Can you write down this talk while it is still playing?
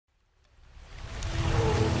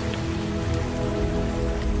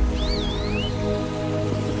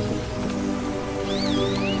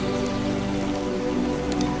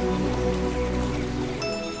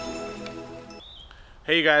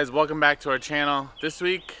Hey you guys, welcome back to our channel. This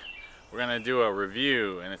week we're gonna do a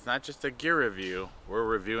review, and it's not just a gear review. We're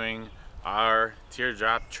reviewing our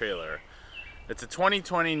Teardrop trailer. It's a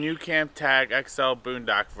 2020 Nucamp Tag XL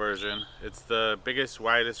Boondock version. It's the biggest,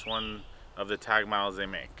 widest one of the tag models they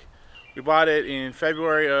make. We bought it in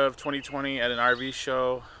February of 2020 at an RV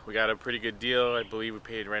show. We got a pretty good deal. I believe we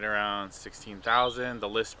paid right around $16,000. The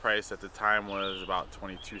list price at the time was about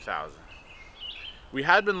 $22,000. We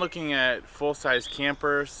had been looking at full-size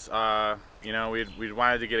campers. You know, we'd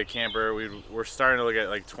wanted to get a camper. We're starting to look at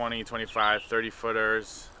like 20, 25, 30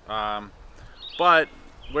 footers. And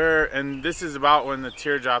this is about when the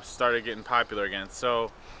teardrops started getting popular again.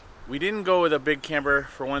 So we didn't go with a big camper,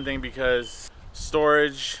 for one thing, because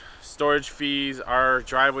storage fees. Our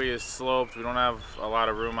driveway is sloped. We don't have a lot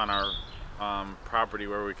of room on our property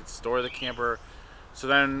where we could store the camper. So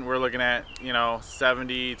then we're looking at, you know,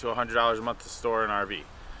 $70 to $100 a month to store an RV.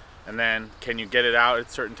 And then can you get it out at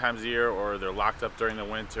certain times of the year, or they're locked up during the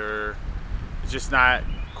winter? It's just not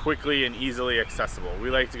quickly and easily accessible. We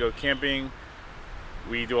like to go camping.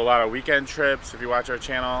 We do a lot of weekend trips, if you watch our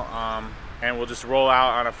channel, and we'll just roll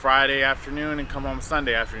out on a Friday afternoon and come home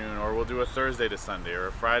Sunday afternoon, or we'll do a Thursday to Sunday or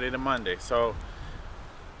a Friday to Monday. So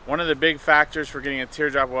one of the big factors for getting a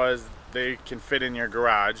teardrop was they can fit in your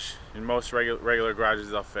garage. In most regular garages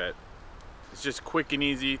they'll fit. It's just quick and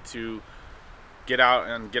easy to get out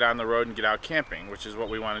and get on the road and get out camping, which is what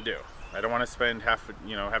we want to do. I don't want to spend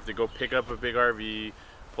have to go pick up a big RV,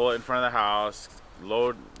 pull it in front of the house,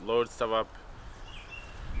 load stuff up.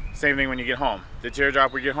 Same thing when you get home. The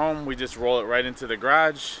teardrop, we get home, we just roll it right into the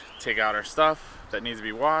garage, take out our stuff that needs to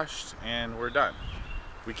be washed, and we're done.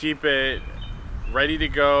 We keep it ready to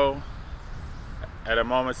go at a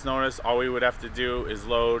moment's notice. All we would have to do is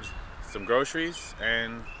load some groceries,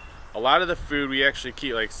 and a lot of the food we actually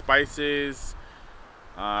keep, like spices,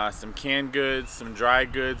 some canned goods, some dry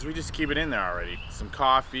goods. We just keep it in there already. Some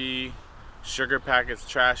coffee, sugar packets,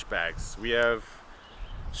 trash bags. We have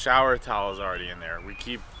shower towels already in there. We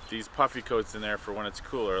keep these puffy coats in there for when it's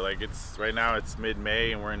cooler. Like right now it's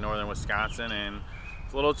mid-May and we're in northern Wisconsin and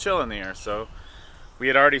it's a little chill in the air. So we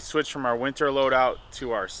had already switched from our winter loadout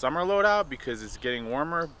to our summer loadout because it's getting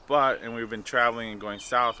warmer, and we've been traveling and going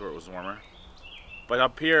south where it was warmer. But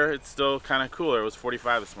up here, it's still kind of cooler. It was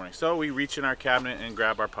 45 this morning. So we reach in our cabinet and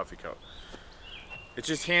grab our puffy coat. It's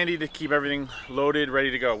just handy to keep everything loaded, ready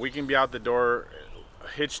to go. We can be out the door,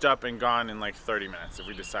 hitched up and gone in like 30 minutes if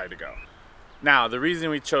we decide to go. Now, the reason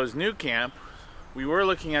we chose Nucamp, we were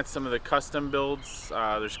looking at some of the custom builds.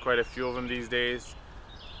 There's quite a few of them these days.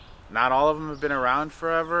 Not all of them have been around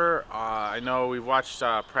forever. I know we've watched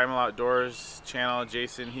Primal Outdoors channel.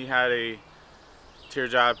 Jason, he had a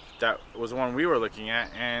teardrop that was one we were looking at,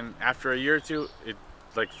 and after a year or two, it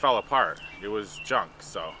like fell apart. It was junk.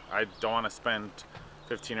 So I don't want to spend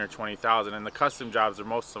 15 or 20,000. And the custom jobs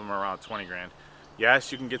most of them are around 20 grand.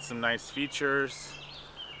 Yes, you can get some nice features.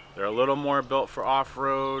 They're a little more built for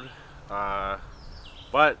off-road.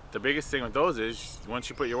 But the biggest thing with those is, once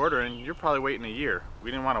you put your order in, you're probably waiting a year.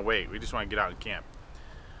 We didn't want to wait. We just want to get out and camp.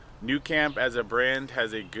 Nucamp as a brand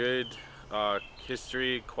has a good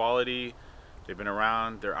history, quality. They've been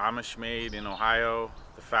around. They're Amish made in Ohio.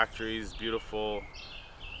 The factory is beautiful.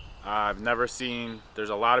 I've never seen, there's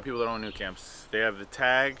a lot of people that own Nucamps. They have the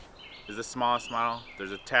Tag, is the smallest model.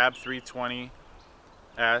 There's a Tab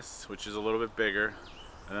 320S, which is a little bit bigger.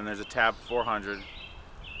 And then there's a Tab 400.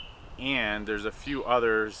 And there's a few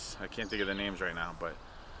others, I can't think of the names right now, but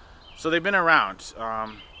so they've been around,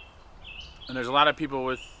 and there's a lot of people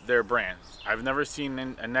with their brands. I've never seen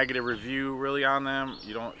a negative review really on them.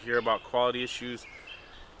 You don't hear about quality issues.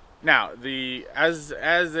 Now, as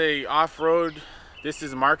a off-road, this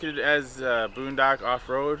is marketed as Boondock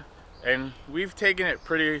off-road, and we've taken it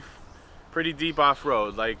pretty deep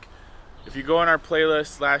off-road. Like, if you go on our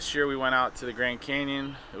playlist, last year we went out to the Grand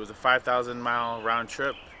Canyon. It was a 5,000 mile round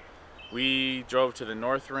trip. We drove to the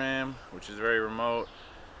North Rim, which is very remote,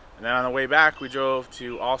 and then on the way back we drove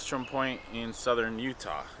to Alstrom Point in southern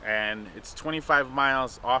Utah, and it's 25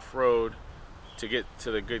 miles off-road to get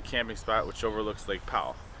to the good camping spot, which overlooks Lake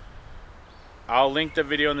Powell. I'll link the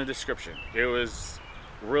video in the description. It was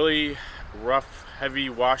really rough, heavy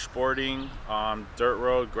washboarding, dirt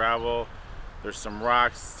road, gravel. There's some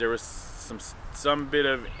rocks. There was some bit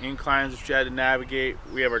of inclines which you had to navigate.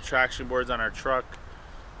 We have our traction boards on our truck,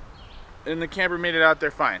 and the camper made it out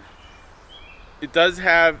there fine. It does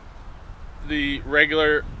have the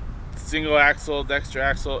regular single axle, Dexter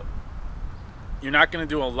axle. You're not going to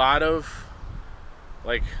do a lot of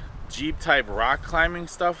like Jeep type rock climbing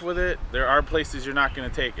stuff with it. There are places you're not going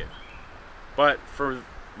to take it, but for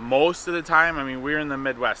most of the time, I mean, we're in the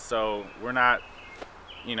Midwest, so we're not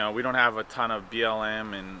you know, we don't have a ton of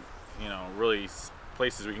BLM and, you know, really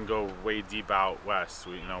places we can go way deep out west,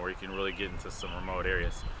 you know, where you can really get into some remote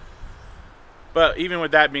areas. But even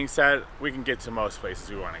with that being said, we can get to most places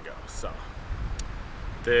we want to go. So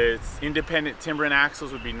the independent timber and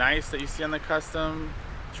axles would be nice that you see on the custom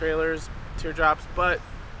trailers, teardrops, but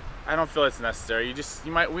I don't feel it's necessary.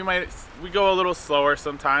 We go a little slower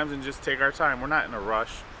sometimes and just take our time. We're not in a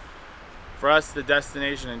rush. For us, the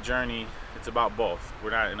destination and journey, it's about both.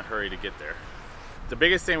 We're not in a hurry to get there. The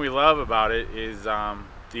biggest thing we love about it is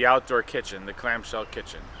the outdoor kitchen, the clamshell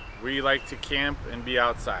kitchen. We like to camp and be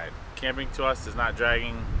outside. Camping to us is not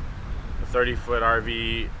dragging a 30-foot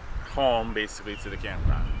RV home basically to the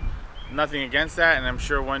campground. Nothing against that, and I'm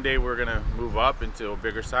sure one day we're gonna move up into a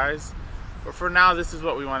bigger size. But for now, this is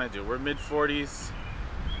what we want to do. We're mid-40s.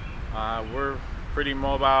 We're pretty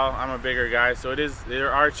mobile. I'm a bigger guy, so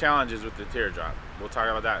there are challenges with the teardrop. We'll talk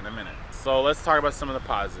about that in a minute. So let's talk about some of the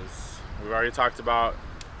positives. We've already talked about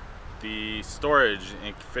the storage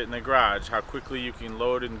and fit in the garage, how quickly you can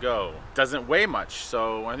load and go. Doesn't weigh much,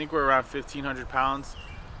 so I think we're around 1,500 pounds.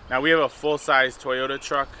 Now we have a full-size Toyota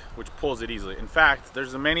truck which pulls it easily. In fact,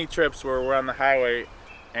 there's many trips where we're on the highway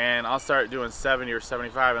and I'll start doing 70 or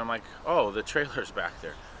 75 and I'm like, oh, the trailer's back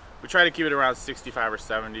there. We try to keep it around 65 or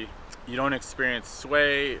 70. You don't experience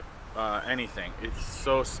sway, anything. It's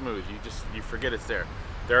so smooth, you forget it's there.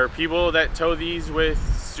 There are people that tow these with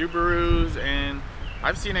Subarus, and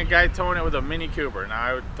I've seen a guy towing it with a Mini Cooper.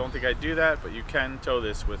 Now I don't think I'd do that, but you can tow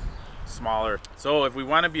this with smaller. So if we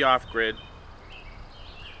want to be off-grid,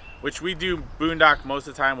 which we do boondock most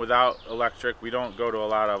of the time without electric, we don't go to a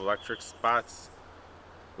lot of electric spots.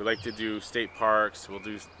 We like to do state parks, we'll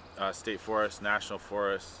do state forests, national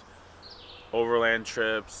forests, overland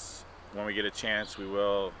trips. When we get a chance, we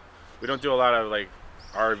will. We don't do a lot of like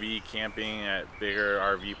RV camping at bigger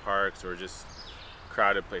RV parks or just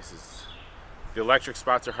crowded places. The electric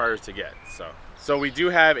spots are harder to get, so we do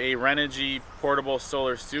have a Renogy portable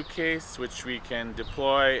solar suitcase which we can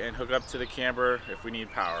deploy and hook up to the camper if we need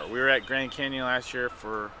power. We were at Grand Canyon last year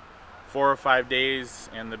for 4 or 5 days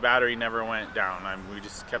and the battery never went down. We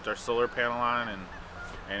just kept our solar panel on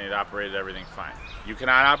and it operated everything fine. You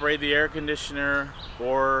cannot operate the air conditioner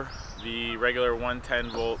or the regular 110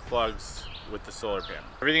 volt plugs with the solar panel.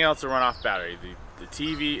 Everything else will run off battery. The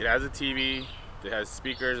TV, it has a TV, it has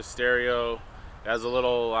speakers, a stereo, it has a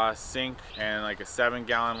little sink and like a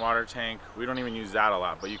 7-gallon water tank. We don't even use that a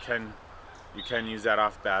lot, but you can use that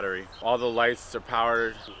off battery. All the lights are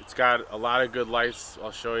powered. It's got a lot of good lights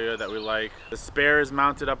I'll show you that we like. The spare is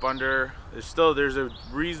mounted up under. There's a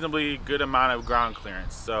reasonably good amount of ground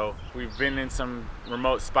clearance. So we've been in some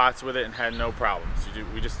remote spots with it and had no problems.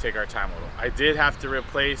 We just take our time a little. I did have to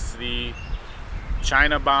replace the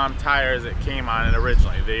China bomb tires that came on it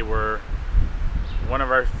originally. They were one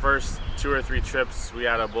of our first 2 or 3 trips. We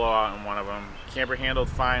had a blowout in one of them. Camper handled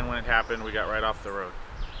fine when it happened. We got right off the road.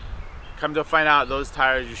 Come to find out, those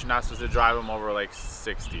tires, you're not supposed to drive them over like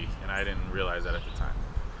 60, and I didn't realize that at the time.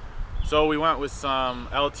 So we went with some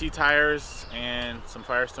LT tires and some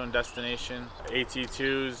Firestone Destination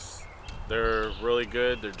AT2s. They're really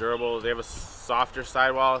good, they're durable. They have a softer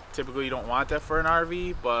sidewall. Typically you don't want that for an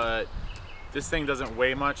RV, but this thing doesn't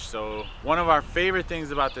weigh much. So one of our favorite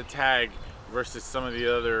things about the Tag versus some of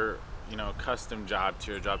the other, you know, custom job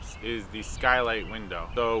teardrops is the skylight window.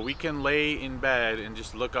 So we can lay in bed and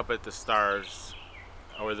just look up at the stars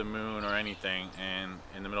or the moon or anything and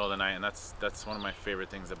in the middle of the night, and that's one of my favorite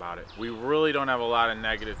things about it. We really don't have a lot of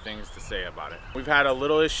negative things to say about it. We've had a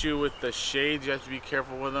little issue with the shades. You have to be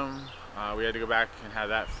careful with them. We had to go back and have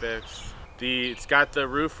that fixed. It's got the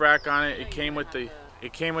roof rack on it. It came with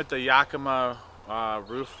the Yakima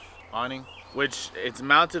roof awning, which it's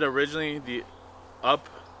mounted originally up,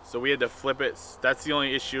 so we had to flip it. That's the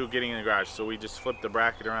only issue getting in the garage. So we just flipped the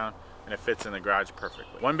bracket around and it fits in the garage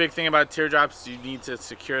perfectly. One big thing about teardrops, you need to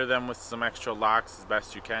secure them with some extra locks as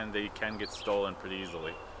best you can. They can get stolen pretty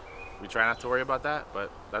easily. We try not to worry about that,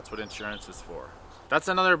 but that's what insurance is for. That's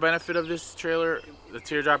another benefit of this trailer, the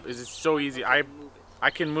teardrop, is it's so easy. I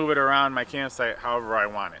can move it around my campsite however I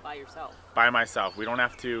want it. By yourself? By myself. We don't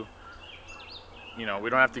have to, you know, we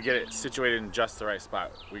don't have to get it situated in just the right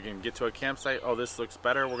spot. We can get to a campsite, oh, this looks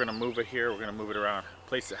better, we're gonna move it here, we're gonna move it around,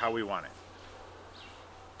 place it how we want it.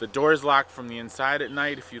 The door is locked from the inside at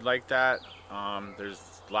night if you'd like that.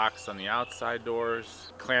 There's locks on the outside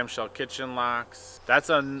doors, clamshell kitchen locks. That's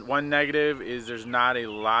one negative, is there's not a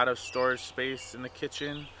lot of storage space in the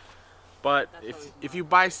kitchen. But if you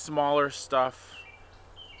buy smaller stuff,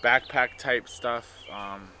 backpack type stuff,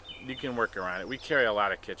 you can work around it. We carry a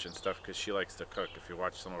lot of kitchen stuff because she likes to cook if you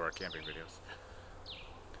watch some of our camping videos.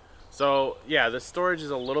 So yeah, the storage is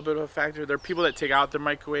a little bit of a factor. There are people that take out their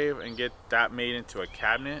microwave and get that made into a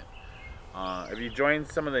cabinet. If you join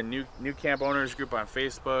some of the Nucamp owners group on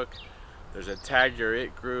Facebook, there's a Tag Your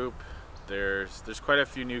It group. There's quite a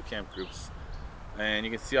few Nucamp groups, and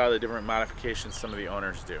you can see all the different modifications some of the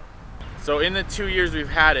owners do. So in the 2 years we've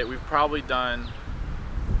had it, we've probably done,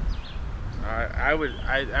 I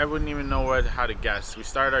wouldn't even know how to guess. We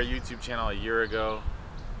started our YouTube channel a year ago.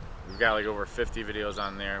 We've got like over 50 videos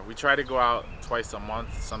on there. We try to go out twice a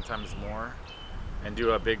month, sometimes more, and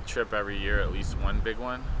do a big trip every year, at least one big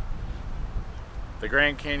one. The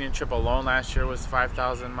Grand Canyon trip alone last year was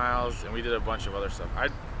 5,000 miles, and we did a bunch of other stuff.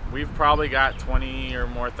 We've probably got 20 or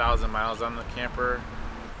more thousand miles on the camper.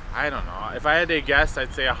 I don't know. If I had to guess,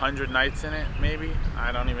 I'd say 100 nights in it, maybe.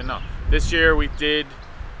 I don't even know. This year we did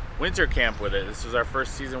winter camp with it. This was our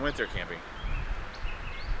first season winter camping.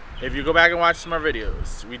 If you go back and watch some of our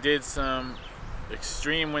videos, we did some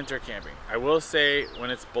extreme winter camping. I will say,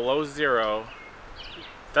 when it's below zero,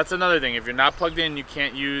 that's another thing. If you're not plugged in, you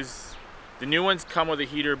can't use. The new ones come with a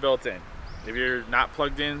heater built in. If you're not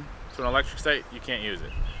plugged in to an electric site, you can't use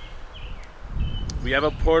it. We have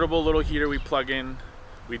a portable little heater we plug in.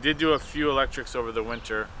 We did do a few electrics over the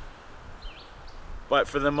winter, but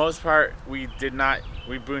for the most part, we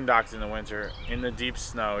boondocked in the winter. In the deep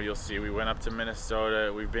snow, you'll see, we went up to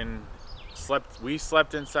Minnesota. We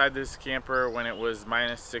slept inside this camper when it was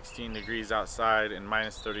minus 16 degrees outside and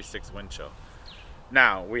minus 36 wind chill.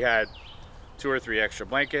 Now, we had 2 or 3 extra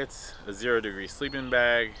blankets, a 0-degree sleeping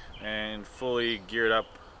bag, and fully geared up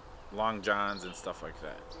long johns and stuff like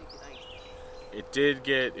that.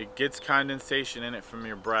 It gets condensation in it from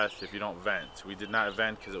your breath if you don't vent. We did not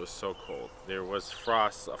vent because it was so cold. There was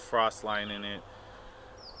a frost line in it,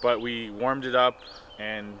 but we warmed it up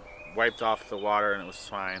and wiped off the water and it was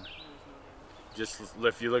fine. Just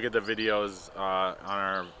if you look at the videos on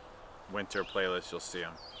our winter playlist, you'll see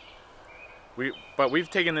them. But we've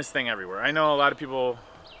taken this thing everywhere. I know a lot of people,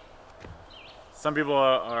 some people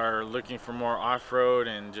are looking for more off-road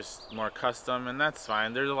and just more custom, and that's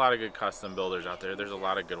fine. There's a lot of good custom builders out there. There's a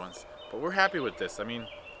lot of good ones. But we're happy with this. I mean,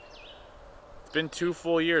 it's been 2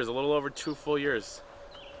 full years, a little over 2 full years.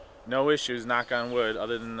 No issues, knock on wood,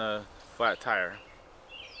 other than the flat tire.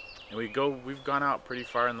 And we've gone out pretty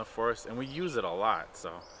far in the forest, and we use it a lot.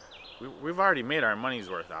 So we've already made our money's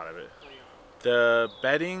worth out of it. The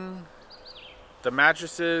bedding, the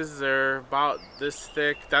mattresses, they're about this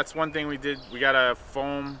thick. That's one thing we did. We got a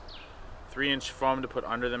foam, 3-inch foam to put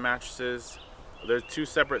under the mattresses. There's 2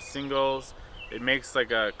 separate singles. It makes like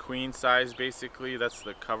a queen size basically. That's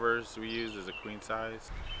the covers we use, as a queen size.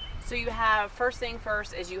 So you have, first thing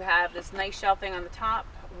first is you have this nice shelving on the top.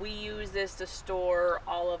 We use this to store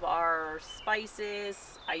all of our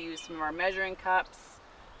spices. I use some of our measuring cups,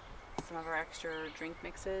 some of our extra drink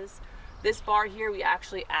mixes. This bar here we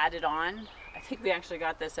actually added on. I think we actually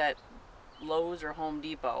got this at Lowe's or Home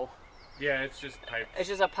Depot. Yeah, it's just pipe. It's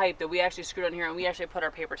just a pipe that we actually screwed on here, and we actually put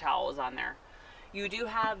our paper towels on there. You do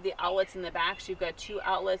have the outlets in the back, so you've got 2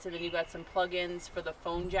 outlets, and then you've got some plug-ins for the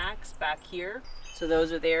phone jacks back here. So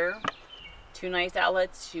those are there. 2 nice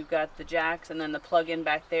outlets. You've got the jacks and then the plug-in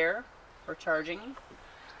back there for charging.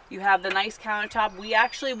 You have the nice countertop. We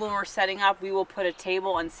actually, when we're setting up, we will put a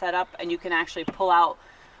table and set up, and you can actually pull out.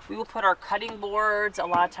 We will put our cutting boards. A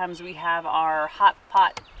lot of times we have our hot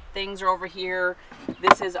pot things are over here.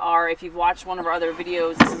 This is our, if you've watched one of our other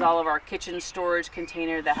videos, this is all of our kitchen storage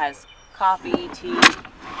container that has coffee, tea. It's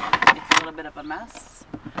a little bit of a mess,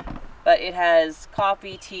 but it has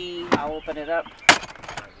coffee, tea. I'll open it up.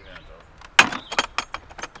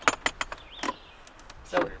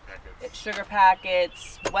 So it's sugar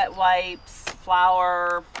packets, wet wipes,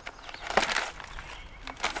 flour,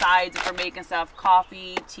 sides for making stuff,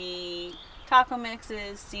 coffee, tea, taco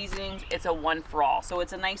mixes, seasonings. It's a one for all. So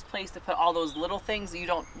it's a nice place to put all those little things that you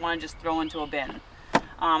don't want to just throw into a bin.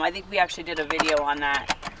 I think we actually did a video on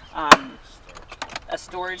that, a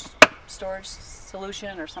storage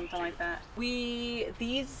solution or something like that.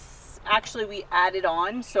 Actually we added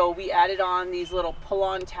on, so we added on these little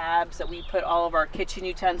pull-on tabs that we put all of our kitchen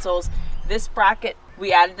utensils. This bracket,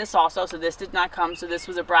 we added this also, so this did not come. So this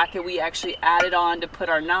was a bracket we actually added on to put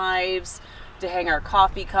our knives, to hang our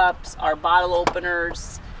coffee cups, our bottle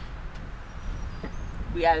openers.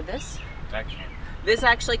 We added this. This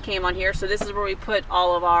actually came on here, so this is where we put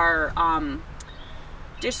all of our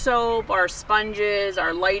dish soap, our sponges,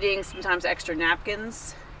 our lighting, sometimes extra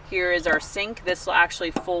napkins. Here is our sink. This will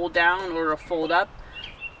actually fold down or fold up.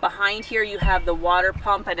 Behind here you have the water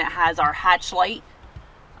pump, and it has our hatch light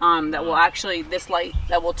that will actually, this light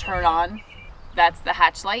that will turn on. That's the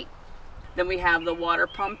hatch light. Then we have the water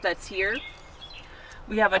pump that's here.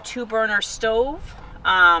 We have a 2-burner stove.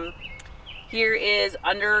 Here is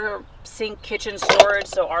under sink kitchen storage,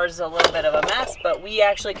 so ours is a little bit of a mess, but we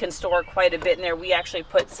actually can store quite a bit in there. We actually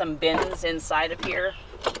put some bins inside of here.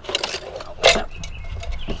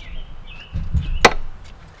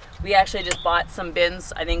 We actually just bought some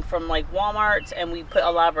bins, I think from like Walmart, and we put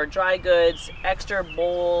a lot of our dry goods, extra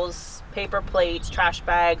bowls, paper plates, trash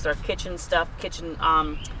bags, our kitchen stuff, kitchen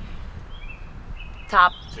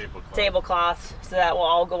top tablecloth, so that will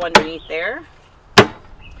all go underneath there.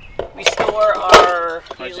 We store our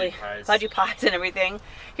fudgy pies and everything.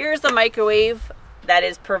 Here's the microwave that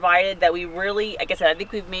is provided that we really, like I said, I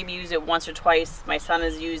think we've maybe used it once or twice. My son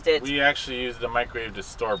has used it. We actually use the microwave to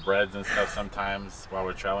store breads and stuff sometimes while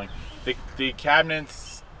we're traveling. The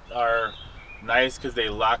cabinets are nice because they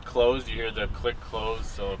lock closed. You hear the click close.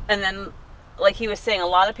 So. And then, like he was saying, a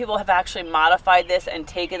lot of people have actually modified this and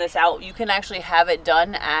taken this out. You can actually have it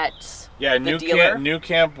done at the dealer.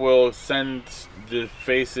 Nucamp will send the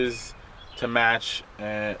faces to match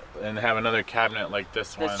and have another cabinet like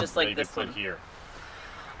this one. It's just like this one here.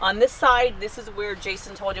 On this side, this is where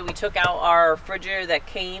Jason told you we took out our refrigerator that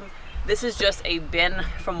came. This is just a bin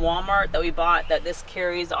from Walmart that we bought that this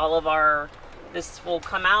carries all of our, this will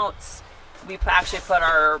come out. We actually put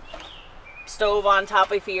our stove on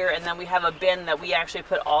top of here, and then we have a bin that we actually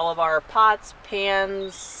put all of our pots,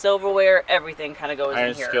 pans, silverware, everything kind of goes in here.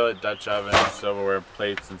 Iron skillet, Dutch oven, silverware,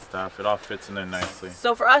 plates and stuff. It all fits in there nicely.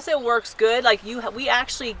 So for us, it works good. Like we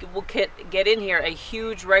actually will get in here a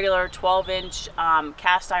huge regular 12-inch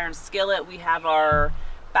cast iron skillet. We have our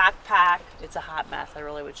backpack. It's a hot mess. I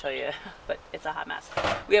really would show you, but it's a hot mess.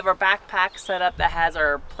 We have our backpack set up that has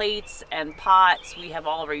our plates and pots. We have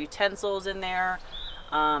all of our utensils in there.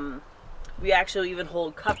 We actually even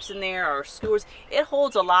hold cups in there, or skewers. It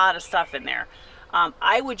holds a lot of stuff in there.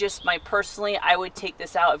 I would just, personally, I would take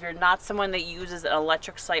this out. If you're not someone that uses an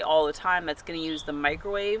electric site all the time, that's going to use the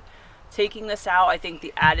microwave, taking this out, I think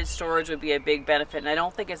the added storage would be a big benefit. And I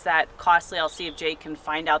don't think it's that costly. I'll see if Jay can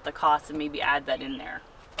find out the cost and maybe add that in there.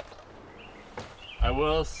 I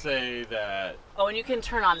will say that... Oh, and you can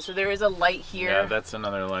turn on. So there is a light here. Yeah, that's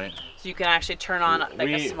another light. So you can actually turn on like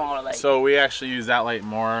a smaller light. So we actually use that light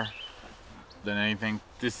more than anything.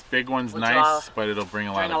 This big one's nice, but it'll bring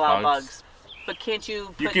a lot of bugs. But can't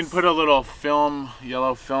you You can put a little film,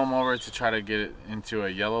 yellow film over it to try to get it into a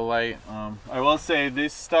yellow light. I will say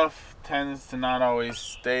this stuff tends to not always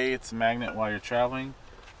stay. It's a magnet while you're traveling.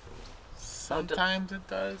 Sometimes it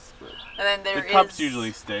does, but and then the cups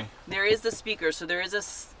usually stay. There is the speaker, so there is a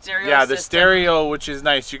stereo system. The system. stereo, which is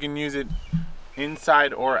nice. You can use it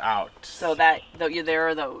inside or out. So there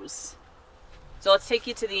are those. So let's take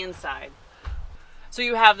you to the inside. So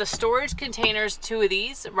you have the storage containers, 2 of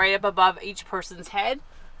these, right up above each person's head.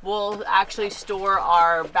 We'll actually store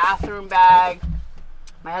our bathroom bag.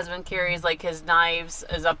 My husband carries like his knives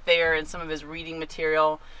is up there and some of his reading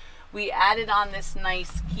material. We added on this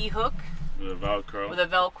nice key hook. With a Velcro. With a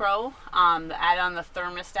Velcro. Add on the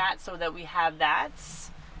thermostat so that we have that.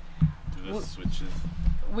 The switches.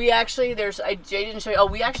 We actually, Jay didn't show you,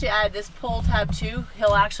 we actually added this pull tab too.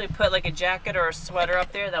 He'll actually put like a jacket or a sweater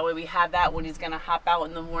up there. That way we have that when he's gonna hop out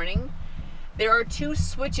in the morning. There are 2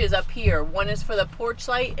 switches up here. One is for the porch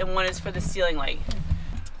light and one is for the ceiling light.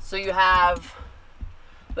 So you have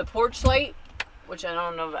the porch light, which I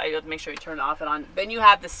don't know, I have to make sure you turn it off and on. Then you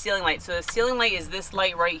have the ceiling light. So the ceiling light is this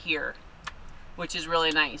light right here, which is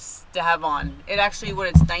really nice to have on. It actually, when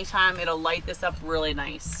it's nighttime, it'll light this up really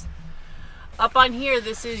nice. Up on here,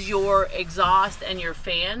 this is your exhaust and your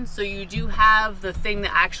fan. So you do have the thing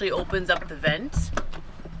that actually opens up the vent.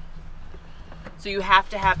 So you have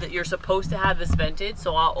to have that, you're supposed to have this vented.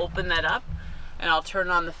 So I'll open that up and I'll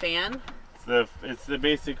turn on the fan. It's the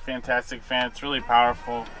basic Fantastic fan. It's really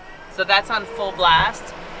powerful. So that's on full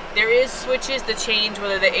blast. There is switches to change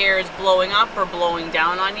whether the air is blowing up or blowing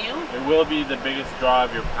down on you. It will be the biggest draw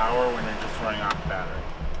of your power when you're just running off battery.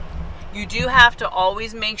 You do have to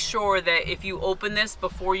always make sure that if you open this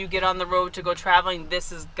before you get on the road to go traveling, this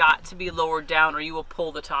has got to be lowered down or you will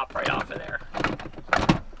pull the top right off of there.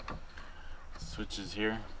 Switches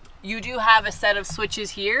here. You do have a set of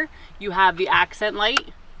switches here. You have the accent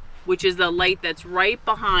light, which is the light that's right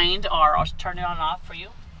behind our, I'll turn it on and off for you.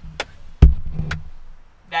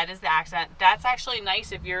 That is the accent. That's actually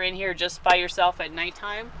nice if you're in here just by yourself at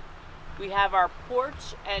nighttime. We have our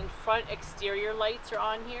porch and front exterior lights are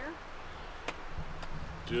on here.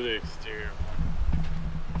 Do the exterior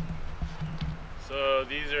one. So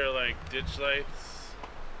these are like ditch lights.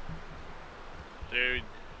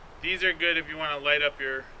 These are good if you want to light up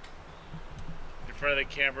your front of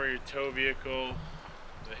the camper, your tow vehicle,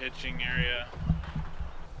 the hitching area.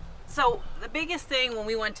 So the biggest thing when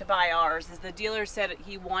we went to buy ours is the dealer said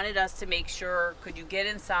he wanted us to make sure, could you get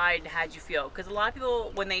inside, how'd you feel? Because a lot of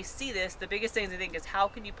people, when they see this, the biggest thing they think is, how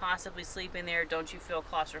can you possibly sleep in there? Don't you feel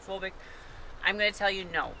claustrophobic? I'm going to tell you,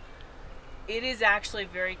 no. It is actually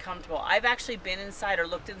very comfortable. I've actually been inside or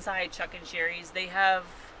looked inside Chuck and Sherry's. They have,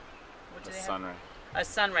 what do they have? Sunray. A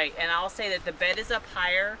Sunray. And I'll say that the bed is up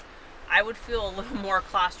higher. I would feel a little more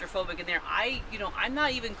claustrophobic in there. I'm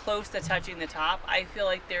not even close to touching the top. I feel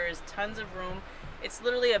like there is tons of room. It's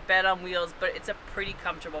literally a bed on wheels, but it's a pretty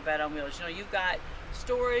comfortable bed on wheels. You know, you've got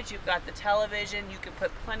storage, you've got the television, you can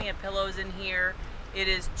put plenty of pillows in here. It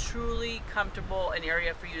is truly comfortable, an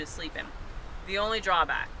area for you to sleep in. The only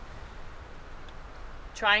drawback,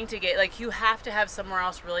 trying to get, like, you have to have somewhere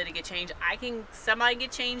else really to get changed. I can semi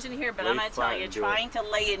get changed in here, but I'm not telling you, trying to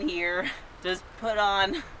lay in here, just put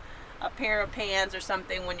on a pair of pants or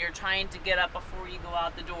something when you're trying to get up before you go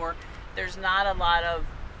out the door. There's not a lot of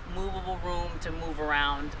movable room to move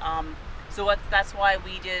around. That's why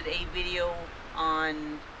we did a video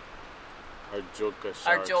on our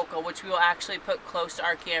Joka, which we will actually put close to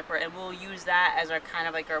our camper, and we'll use that as our kind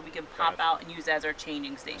of like we can pop out and use that as our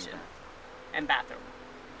changing station and bathroom.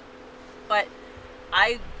 But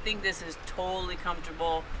I think this is totally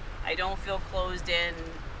comfortable. I don't feel closed in.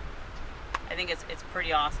 I think it's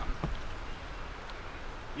pretty awesome.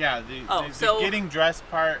 Yeah, the getting dressed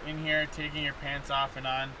part in here, taking your pants off and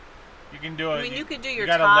on, you can do it. I mean, you could do your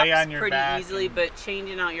tops lay on your pretty easily, but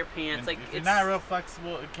changing out your pants, like, if you're not real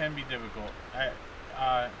flexible, it can be difficult.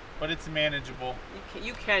 But it's manageable.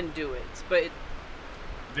 You can do it, but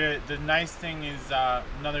the nice thing is,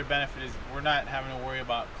 another benefit is we're not having to worry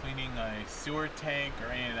about cleaning a sewer tank or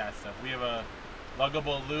any of that stuff. We have a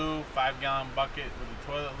luggable loo 5-gallon bucket with a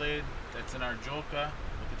toilet lid that's in our Joka.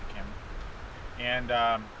 Look at the camera. And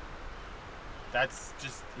that's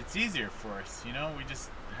just, it's easier for us, you know. We just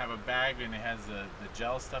have a bag and it has the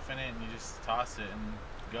gel stuff in it, and you just toss it and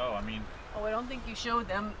go. I mean, I don't think you showed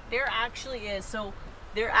them. There actually is,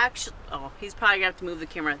 he's probably gonna have to move the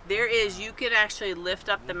camera. There is, you can actually lift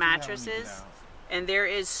up the mattresses, and there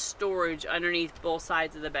is storage underneath both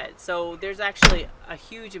sides of the bed. So there's actually a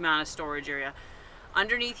huge amount of storage area.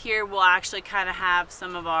 Underneath here, we'll actually kind of have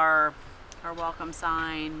some of our welcome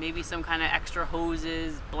sign, maybe some kind of extra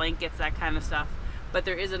hoses, blankets, that kind of stuff. But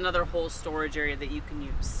there is another whole storage area that you can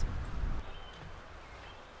use.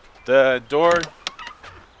 The doors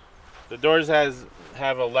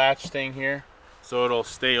have a latch thing here, so it'll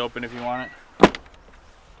stay open if you want it.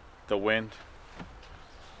 The wind.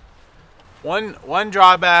 One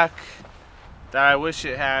drawback that I wish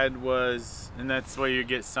it had was, and that's where you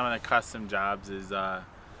get some of the custom jobs, is a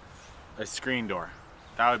screen door.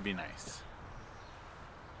 That would be nice.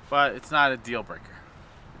 But it's not a deal breaker.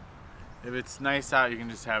 If it's nice out, you can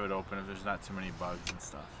just have it open if there's not too many bugs and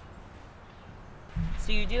stuff.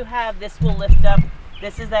 So you do have, this will lift up.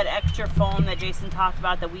 This is that extra foam that Jason talked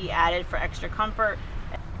about that we added for extra comfort.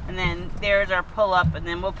 And then there's our pull-up, and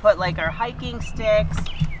then we'll put like our hiking sticks.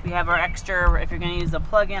 We have our extra, if you're gonna use a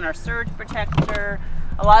plug-in, our surge protector,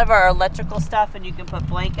 a lot of our electrical stuff, and you can put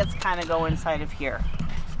blankets kind of go inside of here.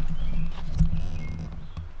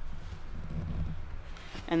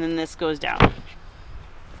 And then this goes down.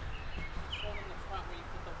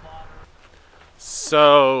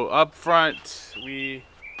 So up front, we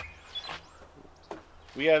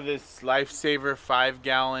have this Lifesaver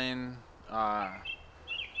 5-gallon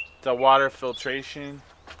the water filtration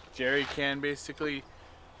jerry can. Basically,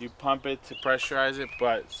 you pump it to pressurize it.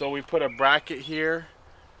 But so we put a bracket here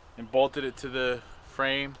and bolted it to the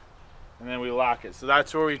frame, and then we lock it. So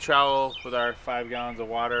that's where we travel with our 5 gallons of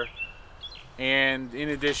water. And in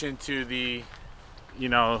addition to the, you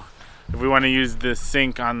know, if we want to use the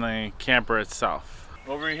sink on the camper itself.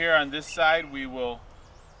 Over here on this side, we will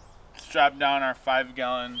strap down our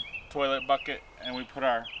 5-gallon toilet bucket, and we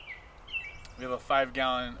have a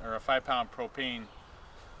 5-gallon or a 5-pound propane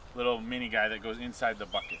little mini guy that goes inside the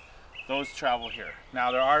bucket. Those travel here.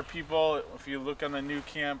 Now there are people, if you look on the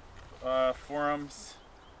Nucamp forums,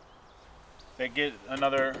 they get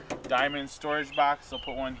another diamond storage box. They'll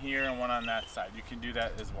put one here and one on that side. You can do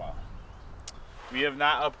that as well. We have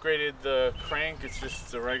not upgraded the crank. It's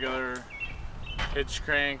just a regular hitch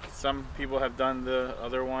crank. Some people have done the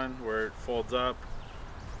other one where it folds up.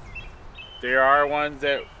 There are ones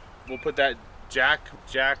that will put that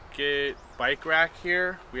jacket bike rack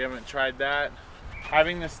here. We haven't tried that.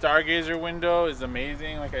 Having the stargazer window is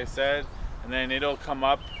amazing, like I said, and then it'll come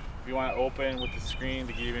up if you want to open with the screen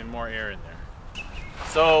to get even more air in there.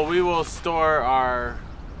 So we will store our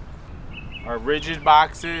rigid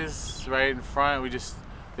boxes right in front.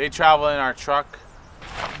 They travel in our truck.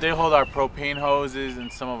 They hold our propane hoses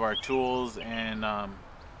and some of our tools and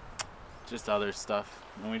just other stuff.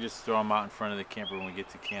 And we just throw them out in front of the camper when we get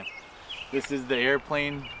to camp. This is the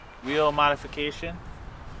airplane wheel modification.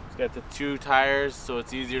 It's got the 2 tires so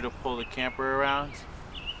it's easier to pull the camper around.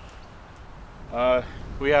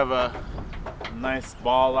 We have a nice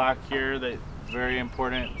ball lock here that's very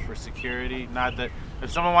important for security. Not that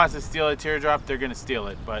if someone wants to steal a Teardrop, they're gonna steal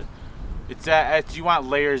it, but it's you want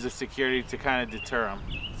layers of security to kind of deter them.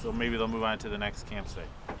 So maybe they'll move on to the next campsite.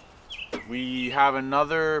 We have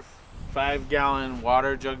another 5-gallon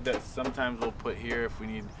water jug that sometimes we'll put here if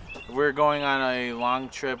we're going on a long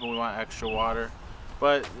trip and we want extra water.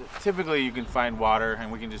 But typically you can find water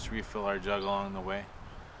and we can just refill our jug along the way.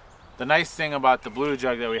 The nice thing about the blue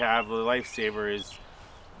jug that we have, the Lifesaver, is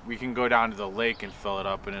we can go down to the lake and fill it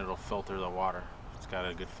up and it'll filter the water. It's got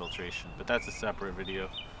a good filtration, but that's a separate video.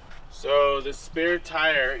 So the spare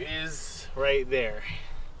tire is right there.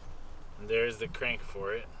 And there's the crank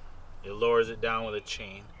for it. It lowers it down with a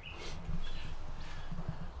chain.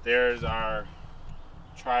 There's our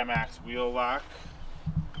Trimax wheel lock.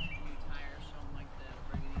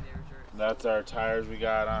 That's our tires we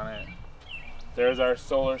got on it. There's our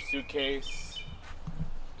solar suitcase.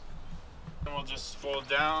 And we'll just fold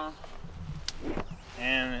down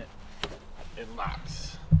and it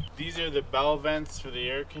locks. These are the bell vents for the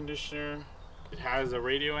air conditioner. It has a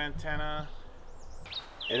radio antenna.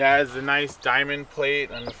 It has a nice diamond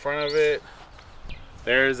plate on the front of it.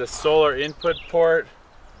 There's a solar input port.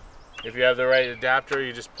 If you have the right adapter,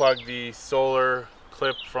 you just plug the solar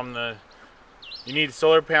clip from the... You need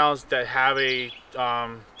solar panels that have a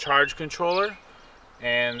charge controller,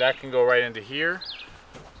 and that can go right into here.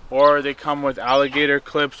 Or they come with alligator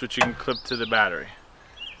clips, which you can clip to the battery.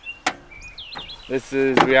 We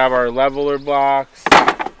have our leveler blocks,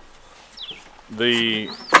 the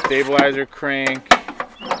stabilizer crank.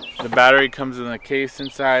 The battery comes in the case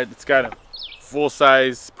inside. It's got a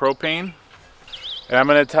full-size propane. And I'm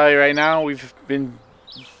going to tell you right now, we've been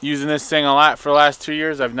using this thing a lot for the last 2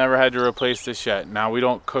 years. I've never had to replace this yet. Now, we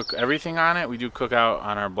don't cook everything on it. We do cook out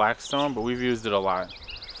on our Blackstone, but we've used it a lot.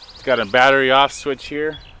 It's got a battery off switch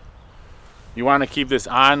here. You want to keep this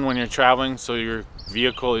on when you're traveling so your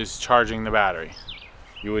vehicle is charging the battery.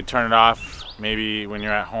 You would turn it off maybe when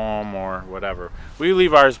you're at home or whatever. We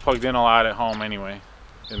leave ours plugged in a lot at home anyway,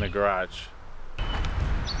 in the garage.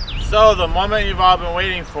 So the moment you've all been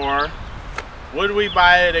waiting for, would we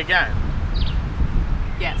buy it again?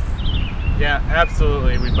 Yes. Yeah,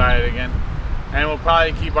 absolutely, we'd buy it again. And we'll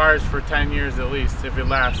probably keep ours for 10 years at least, if it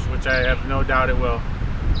lasts, which I have no doubt it will.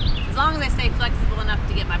 As long as I stay flexible enough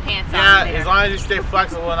to get my pants on. Yeah, as long as you stay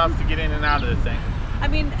flexible enough to get in and out of the thing.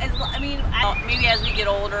 Maybe as we get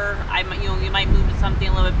older, you might move to something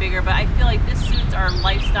a little bit bigger, but I feel like this suits our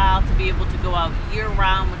lifestyle to be able to go out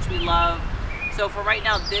year-round, which we love. So for right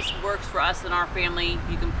now, this works for us and our family.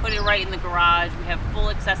 You can put it right in the garage. We have full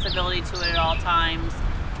accessibility to it at all times.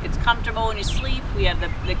 It's comfortable when you sleep. We have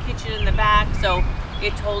the kitchen in the back, so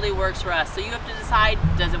it totally works for us. So you have to decide,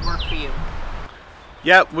 does it work for you?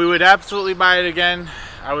 Yep, we would absolutely buy it again.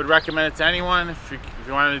 I would recommend it to anyone if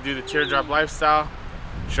you wanted to do the Teardrop lifestyle.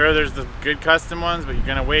 Sure, there's the good custom ones, but you're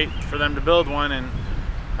gonna wait for them to build one, and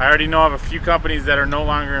I already know of a few companies that are no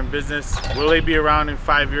longer in business. Will they be around in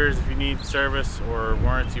 5 years if you need service or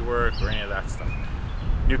warranty work or any of that stuff?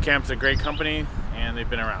 Nucamp's a great company and they've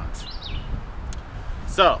been around.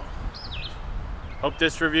 So, hope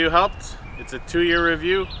this review helped. It's a 2-year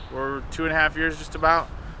review. We're 2.5 years just about.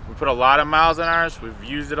 We put a lot of miles on ours. We've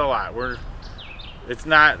used it a lot. It's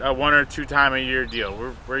not a 1 or 2 time a year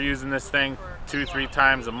deal. We're using this thing 2-3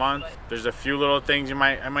 times a month. There's a few little things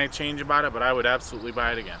I might change about it, but I would absolutely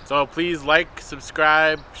buy it again. So please like,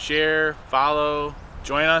 subscribe, share, follow,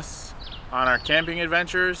 join us on our camping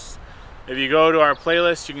adventures. If you go to our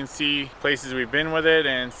playlist, you can see places we've been with it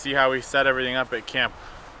and see how we set everything up at camp.